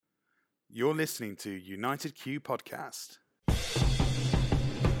You're listening to United Q Podcast.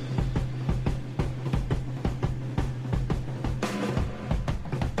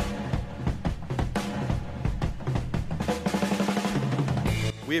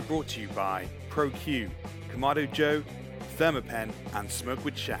 We're brought to you by ProQ, Kamado Joe, Thermapen, and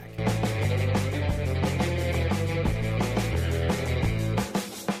Smokewood Shack.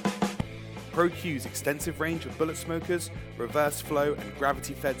 ProQ's extensive range of bullet smokers, reverse flow, and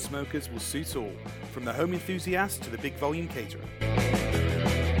gravity-fed smokers will suit all, from the home enthusiast to the big volume caterer.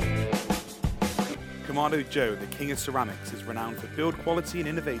 Kamado Joe, the king of ceramics, is renowned for build quality and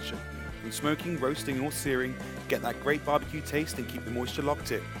innovation. From smoking, roasting, or searing, get that great barbecue taste and keep the moisture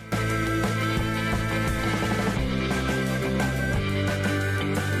locked in.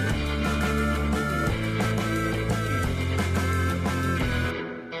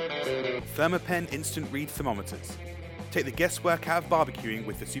 Thermapen Instant Read Thermometers. Take the guesswork out of barbecuing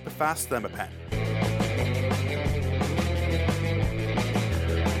with the super fast Thermapen.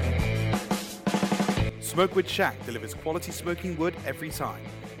 Smokewood Shack delivers quality smoking wood every time.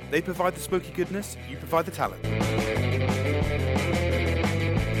 They provide the smoky goodness, you provide the talent.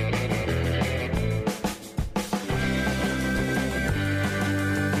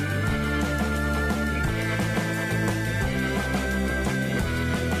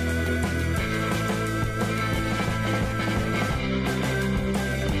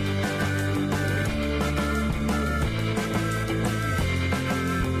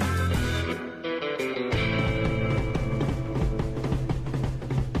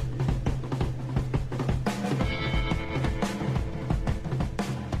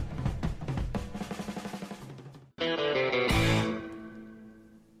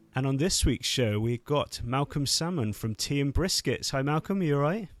 And on this week's show, we've got Malcolm Salmon from Tea and Briskets. Hi, Malcolm. You all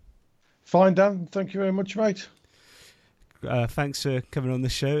right? Fine, Dan. Thank you very much, mate. Thanks for coming on the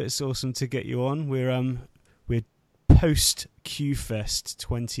show. It's awesome to get you on. We're post Q-Fest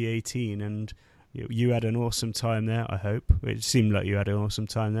 2018, and you had an awesome time there, I hope. It seemed like you had an awesome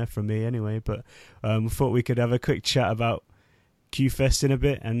time there from me anyway, but thought we could have a quick chat about Q-Fest in a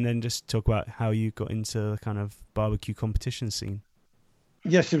bit and then just talk about how you got into the kind of barbecue competition scene.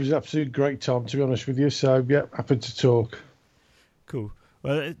 Yes, it was an absolute great time, to be honest with you. So, yeah, happy to talk. Cool.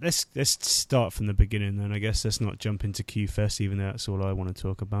 Well, let's start from the beginning then. I guess let's not jump into Q-Fest, even though that's all I want to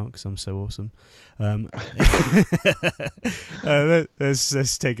talk about because I'm so awesome.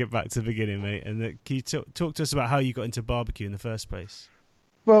 Let's take it back to the beginning, mate. And can you talk to us about how you got into barbecue in the first place?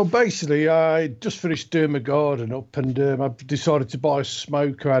 Well, basically, I just finished doing my garden up and I decided to buy a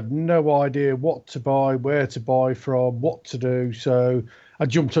smoker. I had no idea what to buy, where to buy from, what to do. So I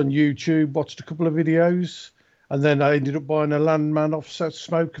jumped on YouTube, watched a couple of videos, and then I ended up buying a Landman offset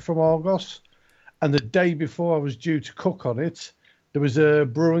smoker from Argos. And the day before I was due to cook on it, there was a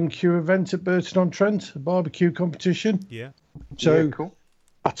Brew and Q event at Burton-on-Trent, a barbecue competition. Yeah. So yeah, cool.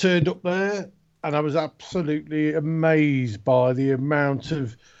 I turned up there and I was absolutely amazed by the amount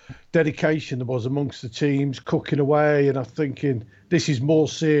of dedication there was amongst the teams, cooking away. And I'm thinking, this is more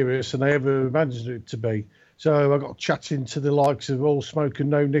serious than I ever imagined it to be. So I got chatting to the likes of All Smoke and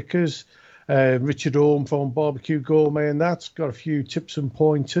No Knickers, Richard Orme from Barbecue Gourmet, and that's got a few tips and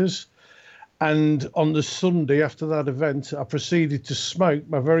pointers. And on the Sunday after that event, I proceeded to smoke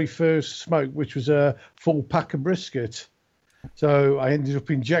my very first smoke, which was a full pack of brisket. So I ended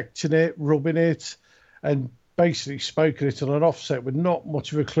up injecting it, rubbing it, and basically smoking it on an offset with not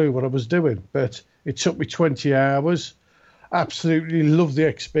much of a clue what I was doing. But it took me 20 hours. Absolutely loved the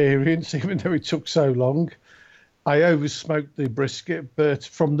experience, even though it took so long. I over-smoked the brisket, but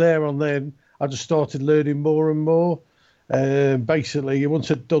from there on then, I just started learning more and more. Basically,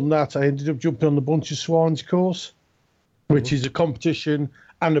 once I'd done that, I ended up jumping on the Bunch of Swines course, which is a competition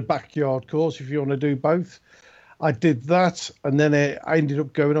and a backyard course if you want to do both. I did that, and then I ended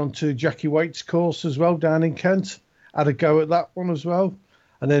up going on to Jackie Waite's course as well down in Kent. Had a go at that one as well.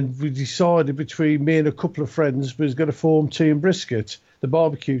 And then we decided between me and a couple of friends we was going to form Tea and Brisket, the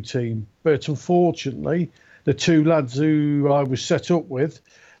barbecue team. But unfortunately, the two lads who I was set up with,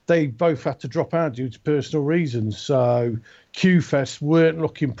 they both had to drop out due to personal reasons. So Q-Fest weren't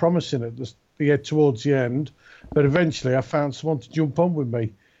looking promising at towards the end. But eventually I found someone to jump on with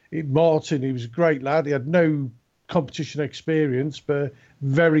me. Martin, he was a great lad. He had no competition experience, but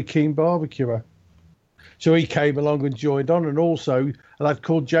very keen barbecuer. So he came along and joined on, and also a lad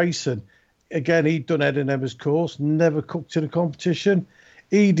called Jason. Again, he'd done Ed and Emma's course, never cooked in a competition.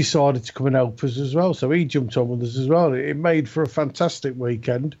 He decided to come and help us as well, so he jumped on with us as well. It made for a fantastic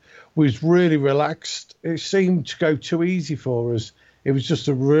weekend. We was really relaxed. It seemed to go too easy for us. It was just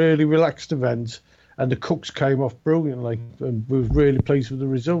a really relaxed event, and the cooks came off brilliantly, and we were really pleased with the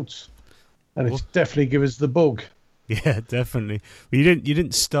results. and it's definitely given us the bug. Yeah, definitely. Well, you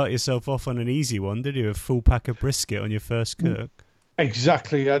didn't start yourself off on an easy one, did you? A full pack of brisket on your first cook.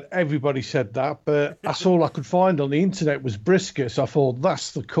 Exactly. Everybody said that, but that's all I could find on the internet was brisket. So I thought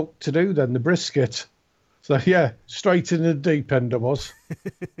that's the cook to do then, the brisket. So yeah, straight in the deep end I was.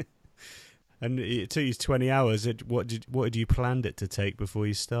 And it took you 20 hours. What did you planned it to take before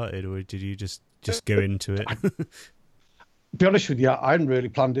you started, or did you just go into it? Be honest with you, I hadn't really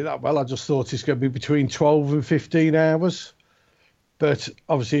planned it that well. I just thought it's going to be between 12 and 15 hours. But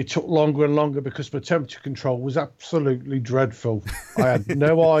obviously it took longer and longer because my temperature control was absolutely dreadful. I had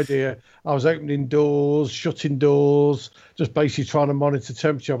no idea. I was opening doors, shutting doors, just basically trying to monitor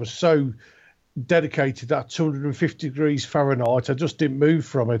temperature. I was so dedicated that 250 degrees Fahrenheit, I just didn't move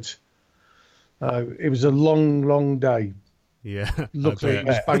from it. It was a long, long day. Yeah. Luckily, it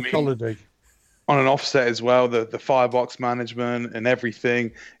was bank holiday. On an offset as well, the firebox management and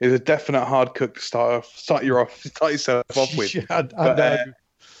everything is a definite hard cook to start yourself off with. Yeah,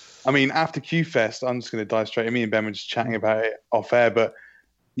 I mean, after QFest, I'm just going to dive straight in. Me and Ben were just chatting about it off air, but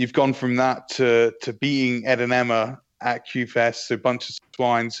you've gone from that to beating Ed and Emma at QFest, so a bunch of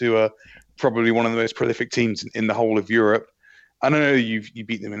swines who are probably one of the most prolific teams in the whole of Europe. I don't know you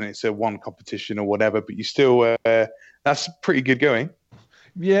beat them in it's a one competition or whatever, but you still that's pretty good going.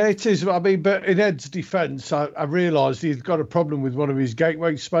 Yeah, it is. I mean, but in Ed's defence, I realised he'd got a problem with one of his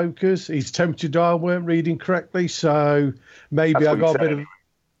gateway smokers. His temperature dial weren't reading correctly, so maybe I got a bit of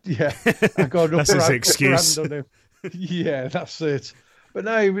I got an that's his excuse. On him. Yeah, that's it. But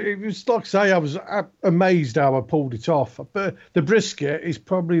no, it was like I say, I was amazed how I pulled it off. But the brisket is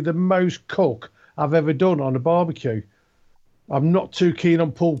probably the most cook I've ever done on a barbecue. I'm not too keen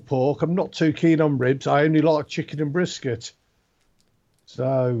on pulled pork. I'm not too keen on ribs. I only like chicken and brisket.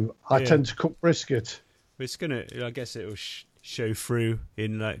 So I tend to cook brisket. It's I guess it will show through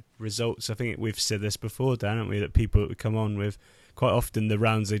in like results. I think we've said this before, Dan, haven't we? That people that come on with quite often the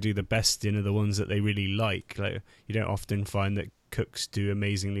rounds they do the best in are the ones that they really like. Like you don't often find that cooks do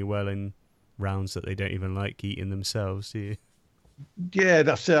amazingly well in rounds that they don't even like eating themselves, do you? Yeah,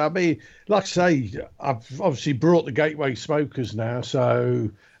 that's it. I mean, like I say, I've obviously brought the gateway smokers now, so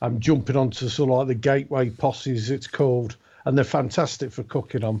I'm jumping onto sort of like the gateway posses, it's called, and they're fantastic for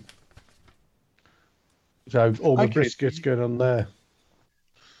cooking on. So all my briskets going on there.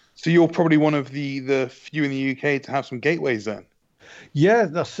 So you're probably one of the few in the UK to have some gateways then. Yeah,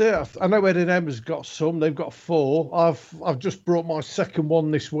 that's it. I know Ed and Emma's got some. They've got 4. I've just brought my second one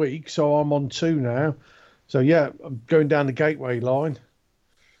this week, so I'm on 2 now. So, yeah, I'm going down the gateway line.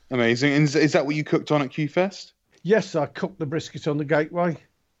 Amazing. And is that what you cooked on at QFest? Yes, I cooked the brisket on the gateway.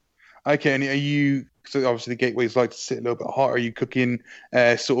 Okay, and are you, so obviously the gateways like to sit a little bit hot. Are you cooking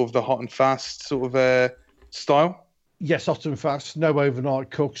sort of the hot and fast sort of style? Yes, hot and fast. No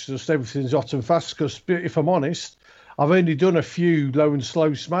overnight cooks. Just everything's hot and fast. Because if I'm honest, I've only done a few low and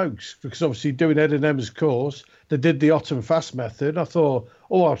slow smokes because obviously doing Ed and Emma's course, they did the hot and fast method. I thought,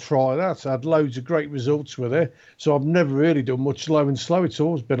 I'll try that. I had loads of great results with it. So I've never really done much low and slow. It's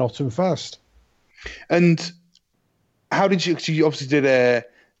always been hot and fast. And how did you, because you obviously did a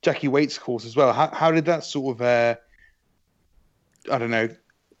Jackie Waite's course as well. How did that sort of, I don't know,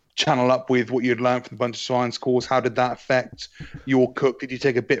 channel up with what you'd learned from the Bunch of Swines course? How did that affect your cook? Did you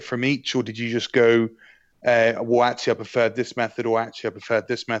take a bit from each, or did you just go, well, actually, I preferred this method, or actually, I preferred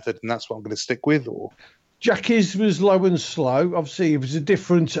this method, and that's what I'm going to stick with? Or Jackie's was low and slow. Obviously, it was a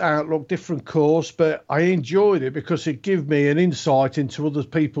different outlook, different course, but I enjoyed it because it gave me an insight into other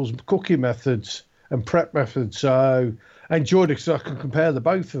people's cooking methods and prep methods. So I enjoyed it because I can compare the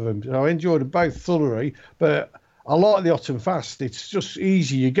both of them. So I enjoyed them both thoroughly, but I like the hot and fast. It's just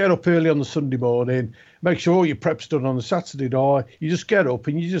easy. You get up early on the Sunday morning, make sure all your prep's done on the Saturday night. You just get up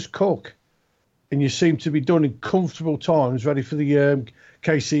and you just cook. And you seem to be done in comfortable times, ready for the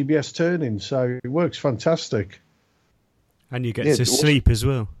KCBS turn-in. So it works fantastic. And you get to sleep as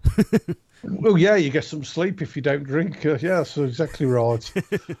well. Well, yeah, you get some sleep if you don't drink. Yeah, that's exactly right.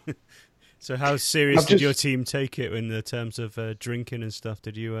 So how serious did your team take it in the terms of drinking and stuff?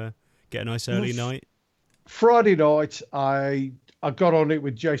 Did you get a nice early night? Friday night, I got on it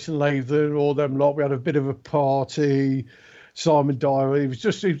with Jason Lathan, all them lot. We had a bit of a party. Simon Dyer. It was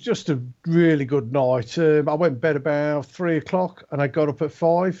just a really good night. I went to bed about 3:00 and I got up at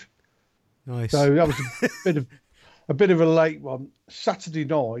 5. Nice. So that was a bit of a late one. Saturday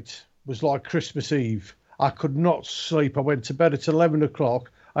night was like Christmas Eve. I could not sleep. I went to bed at 11:00.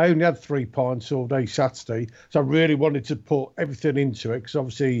 I only had 3 pints all day Saturday, so I really wanted to put everything into it because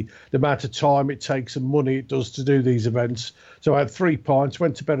obviously the amount of time it takes and money it does to do these events. So I had 3 pints,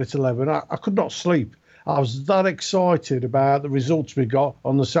 went to bed at 11. I could not sleep. I was that excited about the results we got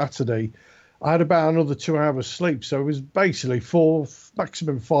on the Saturday. I had about another 2 hours sleep. So it was basically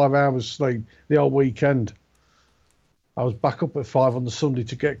maximum 5 hours sleep the whole weekend. I was back up at 5 on the Sunday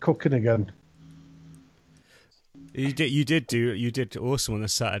to get cooking again. You did awesome on the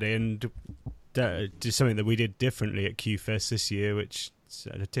Saturday, and did something that we did differently at QFest this year, which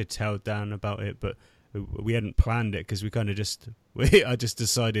I did tell Dan about it, but we hadn't planned it because we kind of I just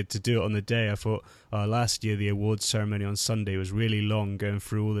decided to do it on the day. I thought last year the awards ceremony on Sunday was really long, going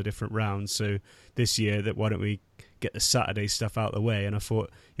through all the different rounds. So this year, why don't we get the Saturday stuff out of the way? And I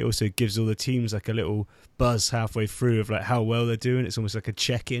thought it also gives all the teams like a little buzz halfway through of like how well they're doing. It's almost like a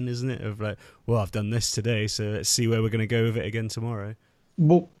check-in, isn't it? Of like, well, I've done this today, so let's see where we're going to go with it again tomorrow.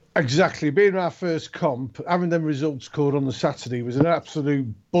 Well, exactly. Being our first comp, having them results called on the Saturday was an absolute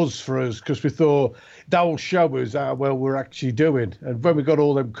buzz for us because we thought that will show us how well we're actually doing. And when we got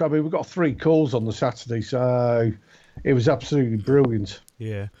all them, I mean, we got 3 calls on the Saturday, so it was absolutely brilliant.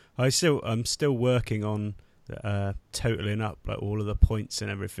 Yeah, I'm still working on totaling up like all of the points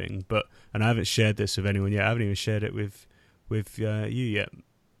and everything, and I haven't shared this with anyone yet. I haven't even shared it with you yet,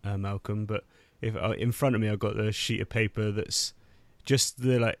 Malcolm. But if in front of me, I've got the sheet of paper that's just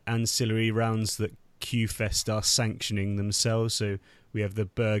the like ancillary rounds that QFest are sanctioning themselves. So we have the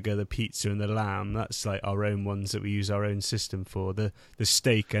burger, the pizza, and the lamb. That's like our own ones that we use our own system for. The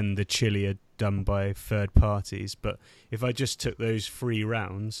steak and the chili are done by third parties. But if I just took those 3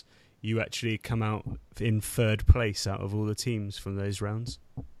 rounds, you actually come out in 3rd place out of all the teams from those rounds.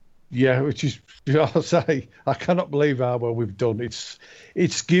 Yeah, which is, I'll say, I cannot believe how well we've done.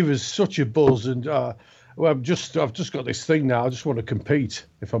 It's given us such a buzz, and well, I've just got this thing now. I just want to compete,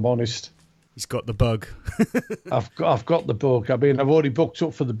 if I'm honest. He's got the bug. I've got the bug. I mean, I've already booked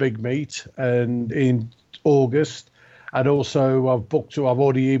up for the big meet and in August, and also I've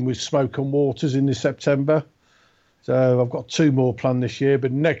already in with Smoke and Waters in September. So I've got 2 more planned this year,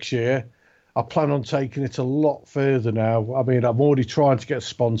 but next year I plan on taking it a lot further now. I mean, I'm already trying to get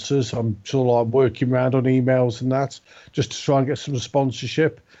sponsors. I'm sort of like working around on emails and that just to try and get some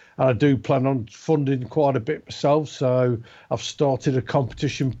sponsorship. And I do plan on funding quite a bit myself. So I've started a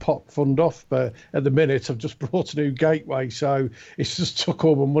competition pot fund off, but at the minute I've just brought a new gateway. So it's just took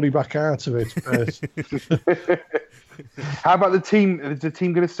all my money back out of it. How about the team? Is the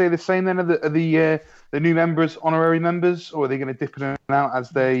team going to stay the same then? Are the new members honorary members, or are they going to dip in and out as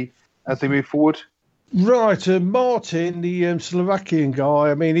they move forward? Right, Martin, the Slovakian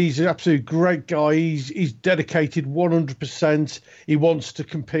guy. I mean, he's an absolute great guy. He's dedicated 100%. He wants to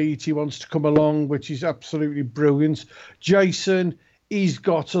compete. He wants to come along, which is absolutely brilliant. Jason, he's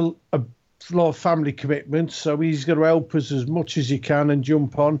got a lot of family commitments, so he's going to help us as much as he can and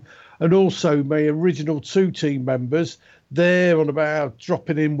jump on. And also, my original 2 team members, they're on about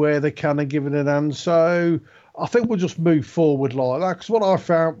dropping in where they can and giving an hand. So I think we'll just move forward like that. Because what I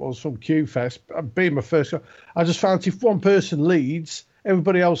found was from QFest, being my first, I just found if one person leads,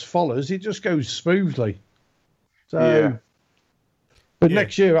 everybody else follows. It just goes smoothly. So, yeah. But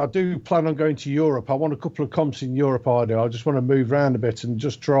next year I do plan on going to Europe. I want a couple of comps in Europe. I just want to move around a bit and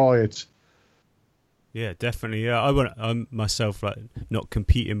just try it. Yeah, definitely. Yeah, I'm myself like not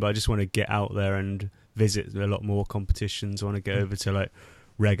competing, but I just want to get out there and visit a lot more competitions. I want to get over to like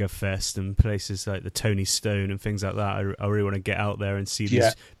Reggae Fest and places like the Tony Stone and things like that. I really want to get out there and see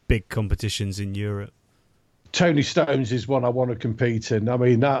these big competitions in Europe. Tony Stones is one I want to compete in. I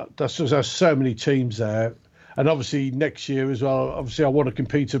mean, there's so many teams there. And obviously next year as well, obviously I want to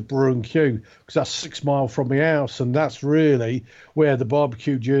compete at Brun Q because that's 6 miles from my house. And that's really where the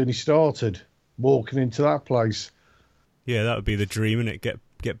barbecue journey started, walking into that place. Yeah, that would be the dream, innit?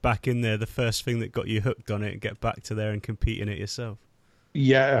 Get back in there, the first thing that got you hooked on it, and get back to there and compete in it yourself.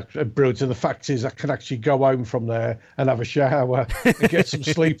 Yeah, brilliant. And the fact is I can actually go home from there and have a shower and get some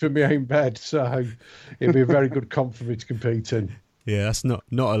sleep in my own bed. So it'd be a very good comp for me to compete in. Yeah, that's not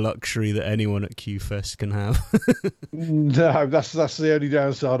a luxury that anyone at QFest can have. No, that's the only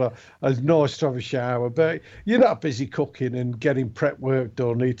downside. It's nice to have a shower, but you're not busy cooking and getting prep work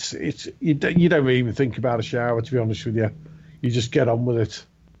done. You don't even think about a shower, to be honest with you. You just get on with it.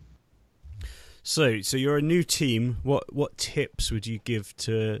 So you're a new team. What tips would you give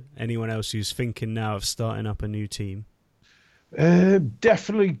to anyone else who's thinking now of starting up a new team?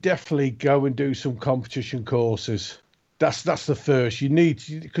 Definitely go and do some competition courses. That's the first. You need,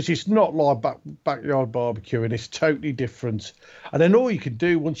 because it's not like backyard barbecuing. It's totally different. And then all you can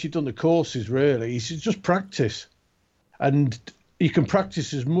do once you've done the courses really is just practice. And you can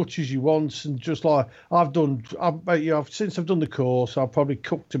practice as much as you want. And just like since I've done the course, I've probably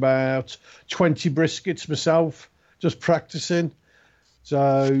cooked about 20 briskets myself, just practicing.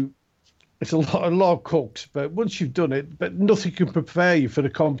 So It's a lot of cooks, but once you've done it, but nothing can prepare you for the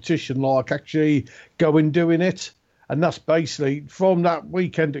competition like actually going doing it. And that's basically from that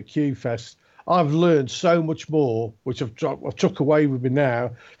weekend at QFest. I've learned so much more, which I've took away with me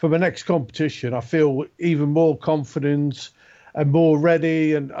now. For my next competition, I feel even more confident and more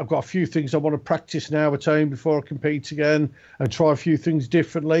ready. And I've got a few things I want to practice now at home before I compete again, and try a few things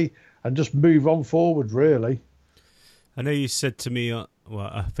differently and just move on forward, really. I know you said to me, I'm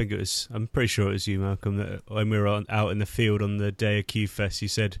pretty sure it was you, Malcolm, that when we were out in the field on the day of QFest, you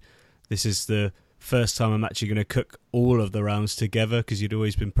said, this is the first time I'm actually going to cook all of the rounds together, because you'd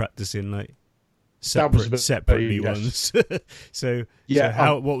always been practicing like separately ones. So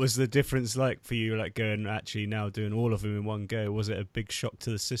what was the difference like for you, like going actually now doing all of them in one go? Was it a big shock to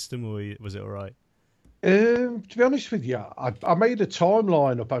the system, or was it all right? To be honest with you, I made a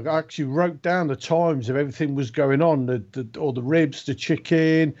timeline up. I actually wrote down the times of everything was going on, all the ribs, the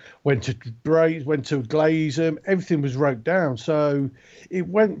chicken, when to glaze them, everything was wrote down. So it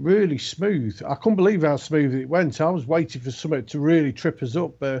went really smooth. I couldn't believe how smooth it went. I was waiting for something to really trip us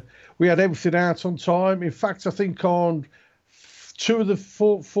up, but we had everything out on time. In fact, I think on two of the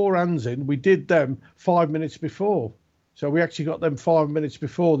four hands in, we did them 5 minutes before. So we actually got them 5 minutes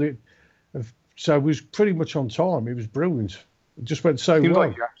before so it was pretty much on time. It was brilliant. It just went so well.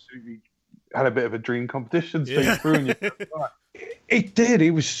 Like you absolutely had a bit of a dream competition straight through. And it did. It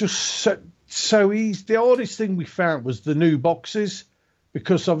was just so easy. The hardest thing we found was the new boxes,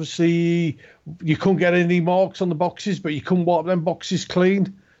 because obviously you couldn't get any marks on the boxes, but you couldn't wipe them boxes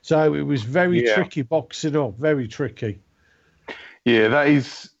clean. So it was very tricky boxing up, very tricky. Yeah, that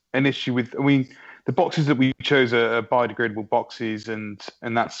is an issue with, the boxes that we chose are biodegradable boxes, and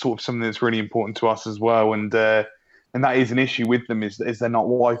that's sort of something that's really important to us as well. And that is an issue with them, is they're not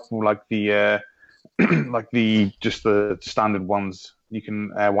wipeable like the just the standard ones. You can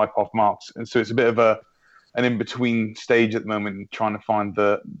wipe off marks, and so it's a bit of an in between stage at the moment, trying to find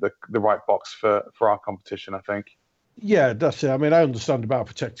the right box for our competition, I think. Yeah, that's it. I mean, I understand about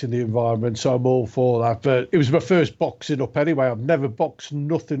protecting the environment, so I'm all for that. But it was my first boxing up anyway. I've never boxed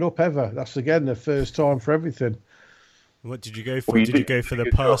nothing up ever. That's, again, the first time for everything. What did you go for? Did you go for the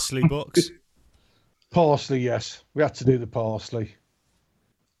parsley box? Parsley, yes. We had to do the parsley.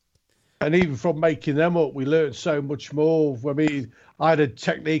 And even from making them up, we learned so much more. I mean, I had a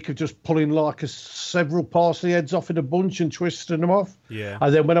technique of just pulling several parsley heads off in a bunch and twisting them off. Yeah.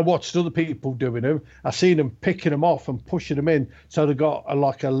 And then when I watched other people doing them, I seen them picking them off and pushing them in, so they got a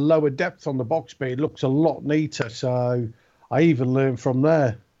lower depth on the box, but it looks a lot neater. So I even learned from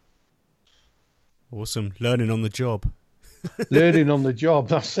there. Awesome. Learning on the job. Learning on the job,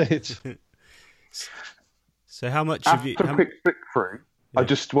 that's it. So how much have you... After a quick flick through, I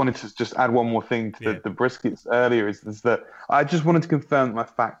just wanted to add one more thing to the briskets earlier, is that I just wanted to confirm that my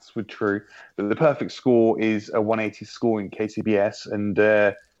facts were true, that the perfect score is a 180 score in KCBS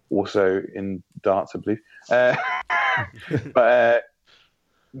and also in darts, I believe. But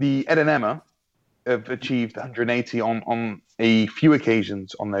the Ed and Emma have achieved 180 on a few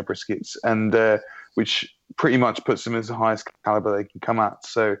occasions on their briskets, and which pretty much puts them as the highest caliber they can come at.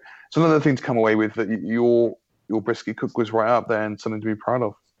 So it's another thing to come away with, that your brisket cook was right up there and something to be proud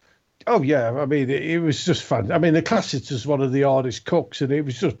of. Oh, yeah. I mean, it was just fun. I mean, the Classics is one of the hardest cooks, and it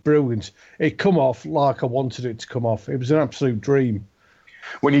was just brilliant. It come off like I wanted it to come off. It was an absolute dream.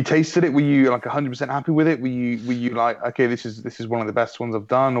 When you tasted it, were you like 100% happy with it? Were you like, okay, this is one of the best ones I've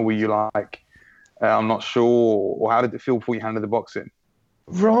done? Or were you like, I'm not sure? Or how did it feel before you handed the box in?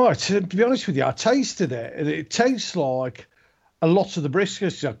 Right. To be honest with you, I tasted it, and it tastes like a lot of the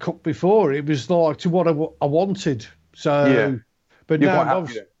briskets I cooked before. It was like to what I wanted. So, but you're now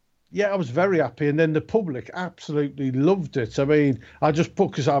I was very happy. And then the public absolutely loved it. I mean, I just put,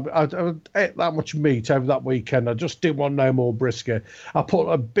 because I ate that much meat over that weekend, I just didn't want no more brisket. I put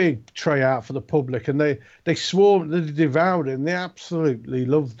a big tray out for the public, and they swarmed, they devoured it, and they absolutely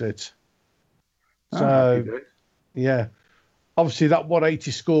loved it. So, yeah. Obviously, that 180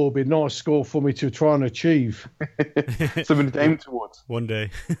 score would be a nice score for me to try and achieve. Something to aim towards. One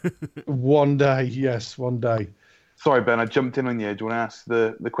day. One day, yes, one day. Sorry, Ben, I jumped in on you. Do you want to ask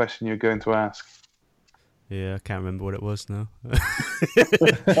the question you're going to ask? Yeah, I can't remember what it was now.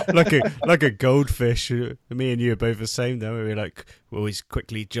 like a goldfish. Me and you are both the same, though. We always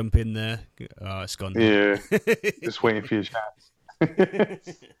quickly jump in there. Oh, it's gone. Yeah, just waiting for your chance.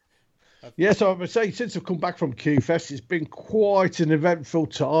 Yeah, so I would say since I've come back from QFest, it's been quite an eventful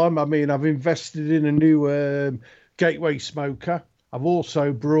time. I mean, I've invested in a new Gateway smoker. I've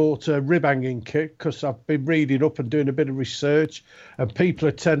also brought a rib hanging kit, because I've been reading up and doing a bit of research, and people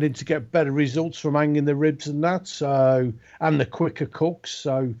are tending to get better results from hanging the ribs and that. So, and the quicker cooks.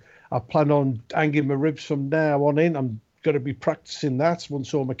 So I plan on hanging my ribs from now on in. I'm going to be practicing that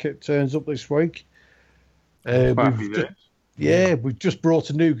once all my kit turns up this week. We've just brought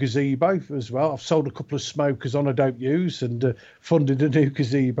a new gazebo as well. I've sold a couple of smokers on I don't use and funded a new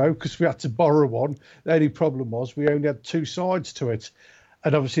gazebo because we had to borrow one. The only problem was we only had 2 sides to it.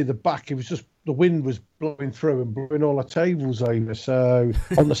 And obviously the back, it was just the wind was blowing through and blowing all our tables over. So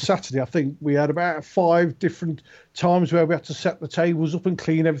on the Saturday, I think we had about 5 different times where we had to set the tables up and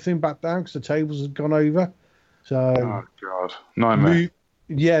clean everything back down because the tables had gone over. So, oh God, nightmare.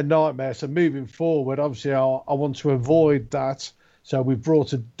 Nightmare. So moving forward, obviously, I want to avoid that. So we've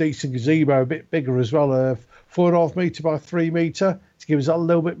brought a decent gazebo, a bit bigger as well, 4.5 metre by 3 metre, to give us a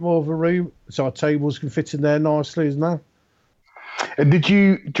little bit more of a room, so our tables can fit in there nicely, isn't that? And did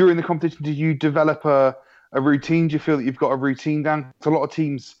you, during the competition, did you develop a routine? Do you feel that you've got a routine down? A lot of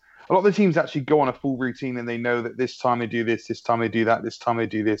the teams actually go on a full routine, and they know that this time they do this time they do that, this time they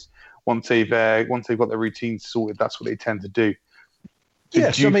do this. Once they've got their routine sorted, that's what they tend to do.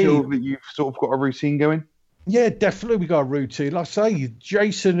 Yes, do you feel that you've sort of got a routine going? Yeah, definitely we got a routine. Like I say,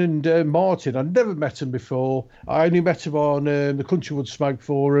 Jason and Martin, I never met them before. I only met them on the Countrywood Smoke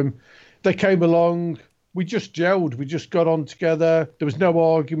Forum. They came along. We just gelled. We just got on together. There was no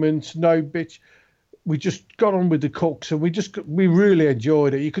arguments, no bitch. We just got on with the cooks, and we really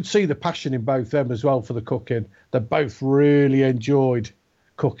enjoyed it. You could see the passion in both them as well for the cooking. They both really enjoyed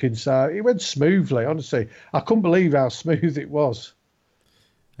cooking, so it went smoothly. Honestly, I couldn't believe how smooth it was.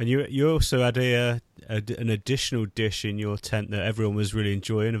 And you also had an additional dish in your tent that everyone was really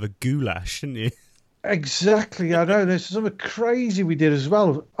enjoying, of a goulash, didn't you? Exactly, I know. There's something crazy we did as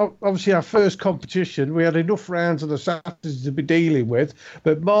well. Obviously, our first competition, we had enough rounds on the Saturdays to be dealing with,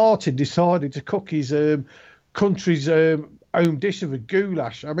 but Martin decided to cook his country's own dish of a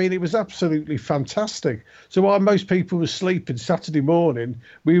goulash. I mean, it was absolutely fantastic. So while most people were sleeping Saturday morning,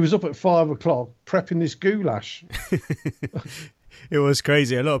 we was up at 5 o'clock prepping this goulash. It was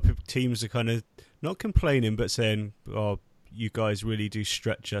crazy. A lot of teams are kind of not complaining, but saying, "Oh, you guys really do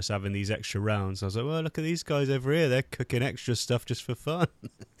stretch us having these extra rounds." I was like, "Well, look at these guys over here. They're cooking extra stuff just for fun."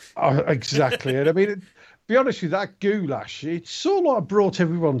 Oh, exactly. And I mean, to be honest with you, that goulash, it sort of like brought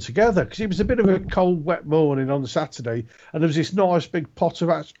everyone together because it was a bit of a cold, wet morning on the Saturday, and there was this nice big pot of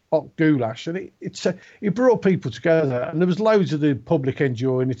hot goulash, and it brought people together, and there was loads of the public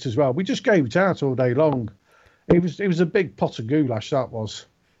enjoying it as well. We just gave it out all day long. It was a big pot of goulash, that was.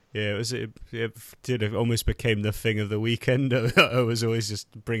 Yeah, it almost became the thing of the weekend. I was always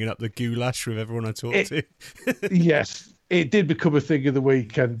just bringing up the goulash with everyone I talked to. Yes, it did become a thing of the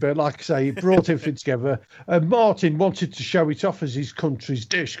weekend, but like I say, it brought everything together. Martin wanted to show it off as his country's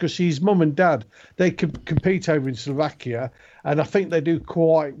dish because his mum and dad, they compete over in Slovakia, and I think they do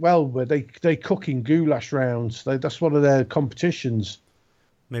quite well where they cook in goulash rounds. That's one of their competitions.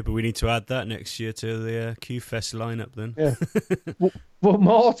 Maybe we need to add that next year to the Q-Fest lineup then. Yeah. Well,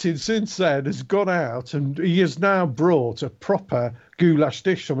 Martin, since then, has gone out and he has now brought a proper goulash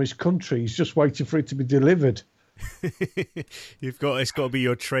dish from his country. He's just waiting for it to be delivered. It's got to be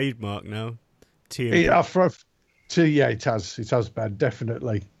your trademark now. It has, Ben,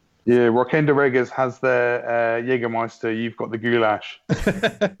 definitely. Yeah, Rokenda Regas has the Jägermeister. You've got the goulash.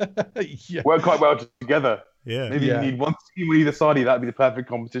 Yeah. Work quite well together. Yeah. Maybe you need one team on either side. That'd be the perfect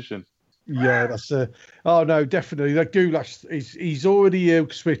competition. Yeah, that's oh no, definitely that goulash. He's already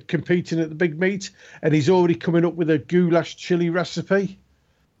we're competing at the big meet, and he's already coming up with a goulash chili recipe.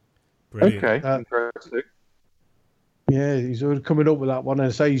 Brilliant. Okay, interesting. Yeah, he's already coming up with that one,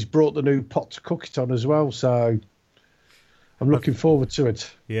 and say he's brought the new pot to cook it on as well. So I'm looking forward to it.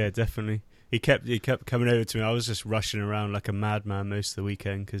 Yeah, definitely. He kept coming over to me. I was just rushing around like a madman most of the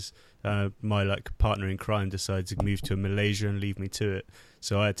weekend because my partner in crime decided to move to Malaysia and leave me to it.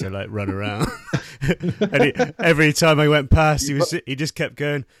 So I had to run around. And every time I went past, he just kept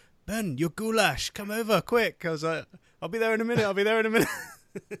going, "Ben, your goulash, come over quick." I was like, "I'll be there in a minute."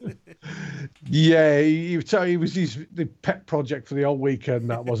 Yeah, he was the pet project for the whole weekend,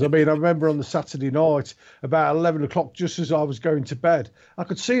 that was. I mean, I remember on the Saturday night, about 11 o'clock, just as I was going to bed, I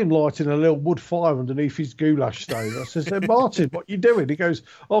could see him lighting a little wood fire underneath his goulash stove. I said, "Hey, Martin, what you doing?" He goes,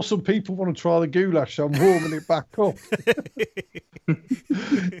 "Oh, some people want to try the goulash, so I'm warming it back up."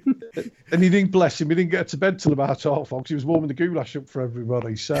 And he didn't, bless him, he didn't get to bed till about 12 o'clock. He was warming the goulash up for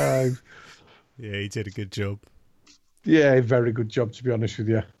everybody. So, yeah, he did a good job. Yeah, very good job, to be honest with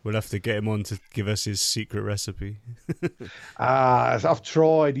you. We'll have to get him on to give us his secret recipe. I've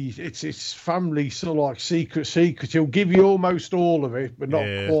tried. It's his family sort of like secret. He'll give you almost all of it, but not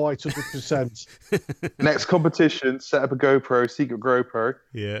quite 100%. Next competition, set up a GoPro, secret GoPro,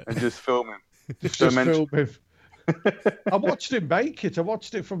 and just film him. Just film him. I watched him make it. I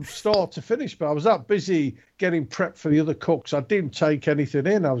watched it from start to finish, but I was that busy getting prepped for the other cooks. I didn't take anything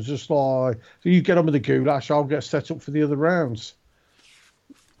in. I was just like, so you get on with the goulash, I'll get set up for the other rounds.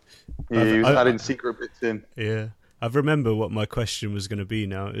 Yeah, he was adding secret bits in. Yeah. I remember what my question was going to be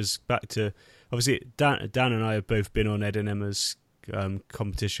now. It was back to, obviously, Dan and I have both been on Ed and Emma's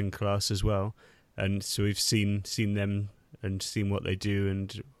competition class as well. And so we've seen them and seen what they do,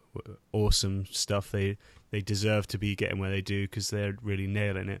 and awesome stuff. They deserve to be getting where they do because they're really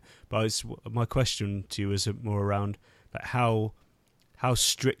nailing it. But my question to you was more around like how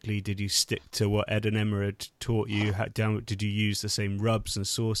strictly did you stick to what Ed and Emma had taught you? Did you use the same rubs and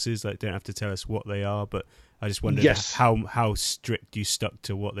sauces? Like, don't have to tell us what they are, but I just wondered how strict you stuck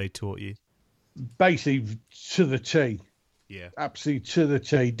to what they taught you. Basically, to the T. Yeah, absolutely to the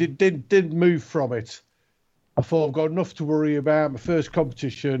T. Didn't move from it. I thought I've got enough to worry about. My first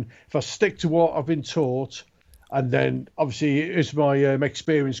competition. If I stick to what I've been taught, and then obviously as my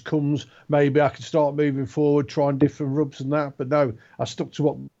experience comes, maybe I can start moving forward, trying different rubs and that. But no, I stuck to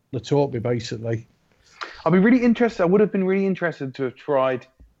what they taught me basically. I'd be really interested. I would have been really interested to have tried,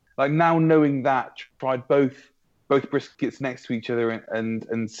 like now knowing that, tried both briskets next to each other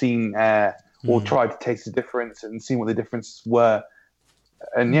and seen. Or tried to taste the difference and see what the differences were,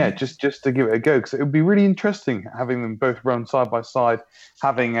 and just to give it a go, because it would be really interesting having them both run side by side,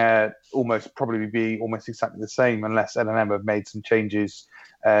 having probably be almost exactly the same, unless Ed and Emma have made some changes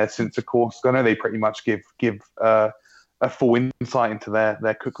since the course. I know they pretty much give a full insight into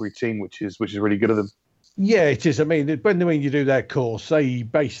their cook routine, which is really good of them. Yeah, it is. I mean, when you do their course, they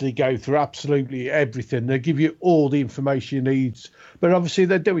basically go through absolutely everything. They give you all the information you need. But obviously,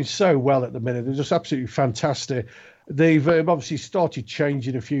 they're doing so well at the minute. They're just absolutely fantastic. They've obviously started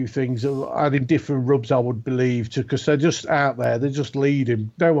changing a few things, adding different rubs, I would believe, because they're just out there. They're just leading.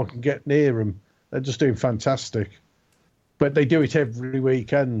 No one can get near them. They're just doing fantastic. But they do it every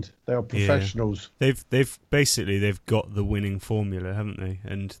weekend. They are professionals. Yeah. They've got the winning formula, haven't they?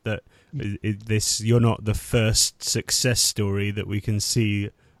 And that you're not the first success story that we can see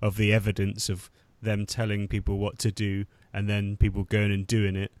of the evidence of them telling people what to do and then people going and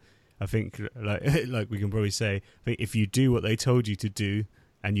doing it. I think, like we can probably say, I think if you do what they told you to do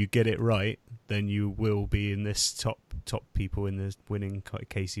and you get it right, then you will be in this top people in the winning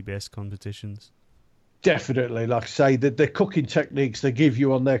KCBS competitions. Definitely, like I say, the cooking techniques they give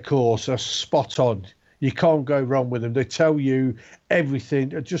you on their course are spot on. You can't go wrong with them. They tell you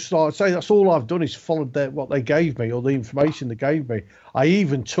everything. Just like I say, that's all I've done is followed what they gave me, or the information they gave me. I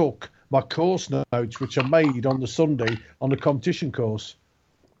even took my course notes, which I made on the Sunday on the competition course.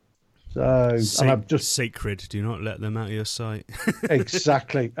 So and I've just sacred. Do not let them out of your sight.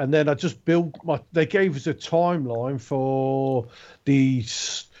 Exactly. And then I just built they gave us a timeline for the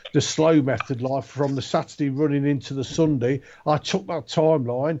slow method, like from the Saturday running into the Sunday. I took that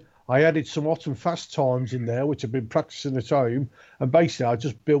timeline, I added some hot and fast times in there, which I've been practicing at home, and basically I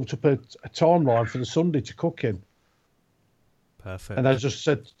just built up a timeline for the Sunday to cook in. Perfect. And I just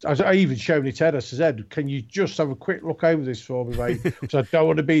said, I even showed it to Ed. I said, Ed, can you just have a quick look over this for me, mate? Because I don't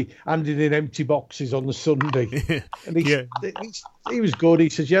want to be handing in empty boxes on the Sunday. And he was good. He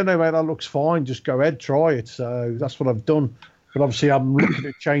says, yeah, no, mate, that looks fine. Just go ahead, try it. So that's what I've done. But obviously, I'm looking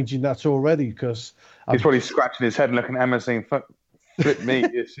at changing that already because he's probably scratching his head and looking at Emma saying, "Flip me."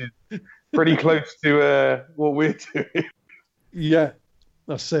 It's pretty close to what we're doing. Yeah,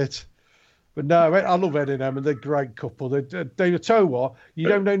 that's it. But no, I love Ed and Emma. They're a great couple. They tell you what, you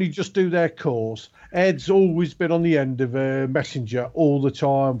don't only just do their course. Ed's always been on the end of a messenger all the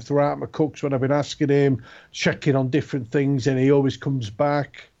time throughout my cooks when I've been asking him, checking on different things, and he always comes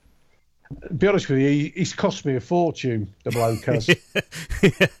back. To be honest with you, he's cost me a fortune, the bloke has.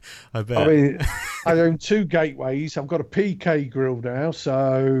 Yeah, I bet. I mean, I own 2 gateways. I've got a PK grill now,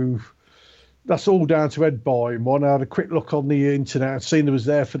 so that's all down to Ed buying one. I had a quick look on the internet. I'd seen it was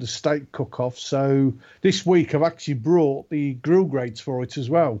there for the steak cook-off. So this week I've actually brought the grill grates for it as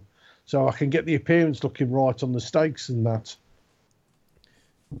well, so I can get the appearance looking right on the steaks and that.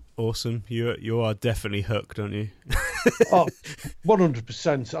 Awesome. You are definitely hooked, aren't you? Oh,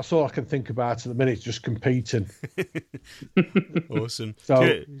 100%. That's all I can think about at the minute, just competing. Awesome.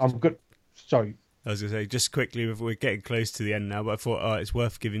 So I'm good. Sorry. I was going to say, just quickly, we're getting close to the end now, but I thought it's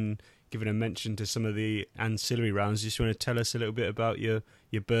worth giving a mention to some of the ancillary rounds. You just want to tell us a little bit about your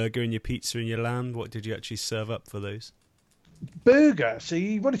burger and your pizza and your lamb? What did you actually serve up for those? Burger,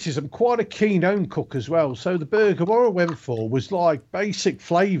 see what it is, I'm quite a keen home cook as well, so the burger what I went for was like basic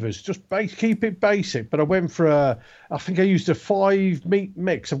flavours, just keep it basic, but I went for I think I used a 5 meat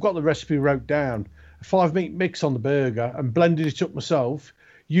mix. I've got the recipe wrote down, a 5 meat mix on the burger and blended it up myself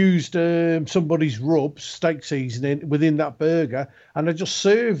used somebody's rub, steak seasoning, within that burger, and I just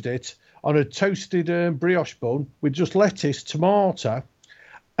served it on a toasted brioche bun with just lettuce, tomato,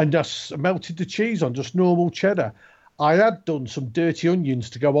 and just melted the cheese on, just normal cheddar. I had done some dirty onions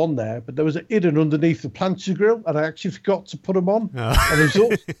to go on there, but there was a hidden underneath the planter grill, and I actually forgot to put them on. Oh.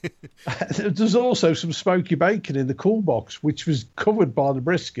 And there's also some smoky bacon in the cool box, which was covered by the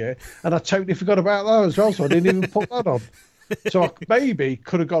brisket, and I totally forgot about that as well, so I didn't even put that on. So I maybe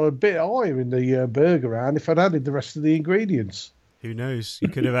could have got a bit higher in the burger round if I'd added the rest of the ingredients. Who knows? You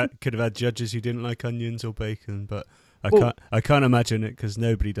could have had judges who didn't like onions or bacon, but I can't imagine it because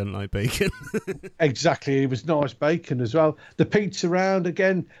nobody doesn't like bacon. Exactly, it was nice bacon as well. The pizza round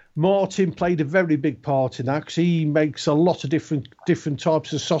again. Martin played a very big part in that because he makes a lot of different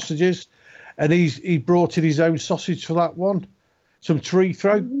types of sausages, and he brought in his own sausage for that one, some tree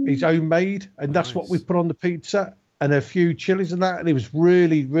throat, his own made, and that's what we put on the pizza, and a few chilies and that, and it was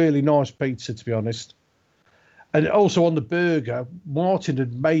really, really nice pizza, to be honest. And also on the burger, Martin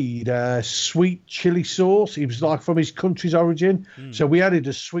had made a sweet chili sauce. He was like from his country's origin. So we added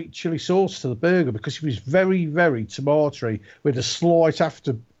a sweet chili sauce to the burger because it was very, very tomatoey with a slight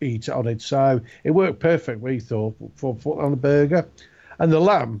after eat on it. So it worked perfect, we thought, for on the burger. And the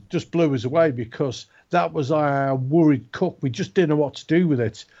lamb just blew us away because that was our worried cook. We just didn't know what to do with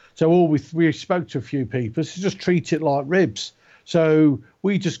it. So we spoke to a few people to just treat it like ribs. So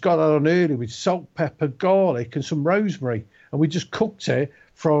we just got that on early with salt, pepper, garlic, and some rosemary, and we just cooked it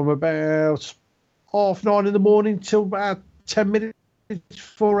from about 9:30 in the morning till about 10 minutes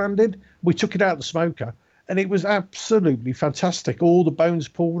before ended. We took it out of the smoker, and it was absolutely fantastic. All the bones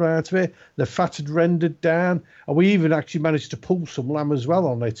pulled out of it, the fat had rendered down, and we even actually managed to pull some lamb as well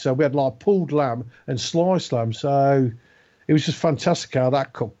on it. So we had like pulled lamb and sliced lamb. So it was just fantastic how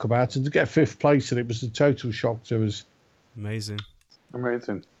that cook come out, and to get 5th place, and it was a total shock to us. Amazing.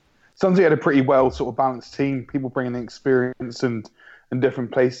 Sounds like you had a pretty well sort of balanced team. People bringing in experience and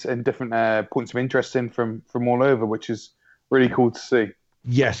different place and different points of interest in from all over, which is really cool to see.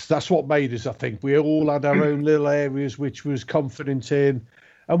 Yes, that's what made us. I think we all had our own little areas which was confident in,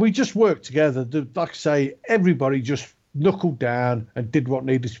 and we just worked together. Like I say, everybody just knuckled down and did what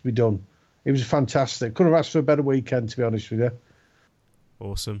needed to be done. It was fantastic. Couldn't have asked for a better weekend, to be honest with you.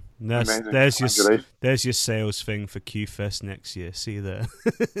 Awesome. There's your sales thing for QFest next year. See you there.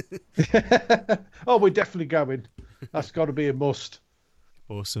 Oh, we're definitely going. That's got to be a must.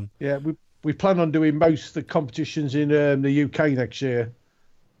 Awesome. Yeah, we plan on doing most of the competitions in the UK next year.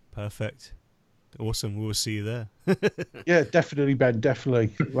 Perfect. Awesome. We'll see you there. Yeah, definitely, Ben.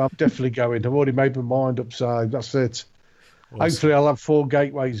 Definitely. Well, I'm definitely going. I've already made my mind up, so that's it. Awesome. Hopefully, I'll have 4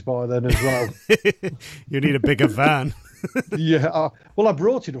 gateways by then as well. You need a bigger van. Yeah, well, I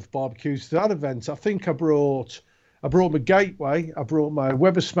brought enough barbecues to that event. I think I brought my Gateway, I brought my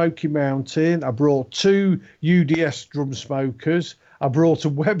Weber Smoky Mountain, I brought 2 UDS drum smokers, I brought a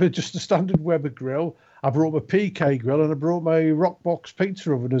Weber, just a standard Weber grill, I brought my PK grill, and I brought my Rockbox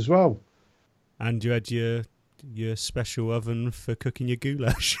pizza oven as well. And you had your special oven for cooking your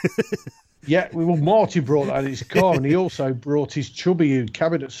goulash. Yeah, well, Marty brought that in his car, and he also brought his Chubby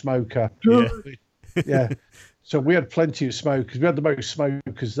cabinet smoker. Yeah. So we had plenty of smokers. We had the most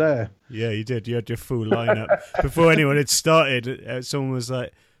smokers there. Yeah, you did. You had your full lineup. Before anyone had started, someone was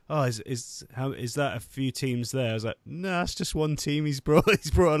like, "Oh, is that a few teams there?" I was like, "No, that's just one team. He's brought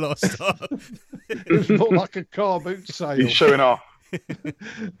a lot of stuff." It was more like a car boot sale. He's showing off.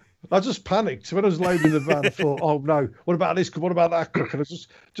 I just panicked when I was loading the van. I thought, "Oh no, what about this? What about that cook?" And I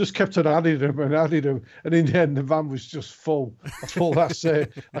just kept on adding them, and in the end, the van was just full. I thought, "That's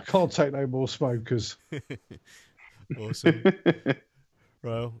it. I can't take no more smokers." Awesome.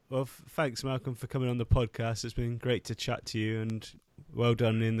 Well, thanks, Malcolm, for coming on the podcast. It's been great to chat to you, and well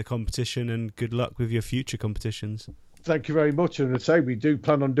done in the competition, and good luck with your future competitions. Thank you very much. And I'd say we do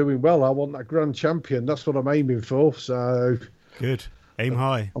plan on doing well. I want that grand champion. That's what I'm aiming for. So good. Aim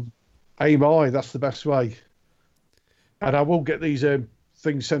high. Aim high. That's the best way. And I will get these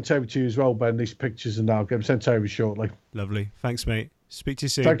things sent over to you as well, Ben. These pictures, and I'll get them sent over shortly. Lovely. Thanks, mate. Speak to you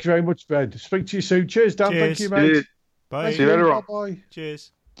soon. Thank you very much, Ben. Speak to you soon. Cheers, Dan. Cheers. Thank you, mate. Cheers. Bye. See you later on. Bye.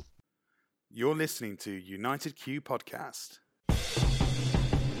 Cheers. You're listening to United Q Podcast.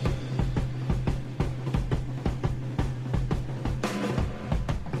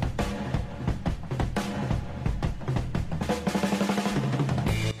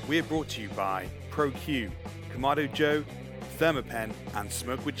 We're brought to you by ProQ, Kamado Joe, Thermapen, and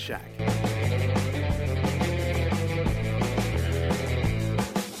Smokewood Shack.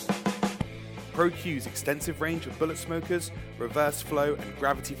 ProQ's extensive range of bullet smokers, reverse flow, and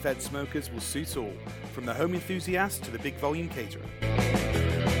gravity-fed smokers will suit all, from the home enthusiast to the big volume caterer.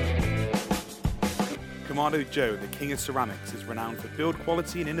 Kamado Joe, the king of ceramics, is renowned for build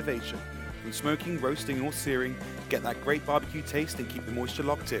quality and innovation. From smoking, roasting or searing, get that great barbecue taste and keep the moisture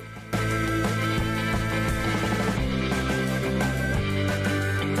locked in.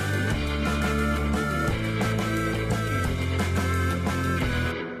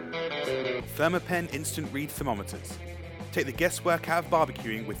 Thermapen Instant Read Thermometers. Take the guesswork out of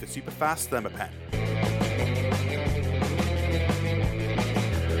barbecuing with the super fast Thermapen.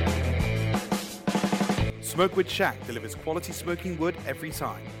 Smokewood Shack delivers quality smoking wood every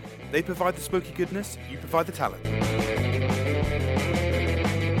time. They provide the smoky goodness, you provide the talent.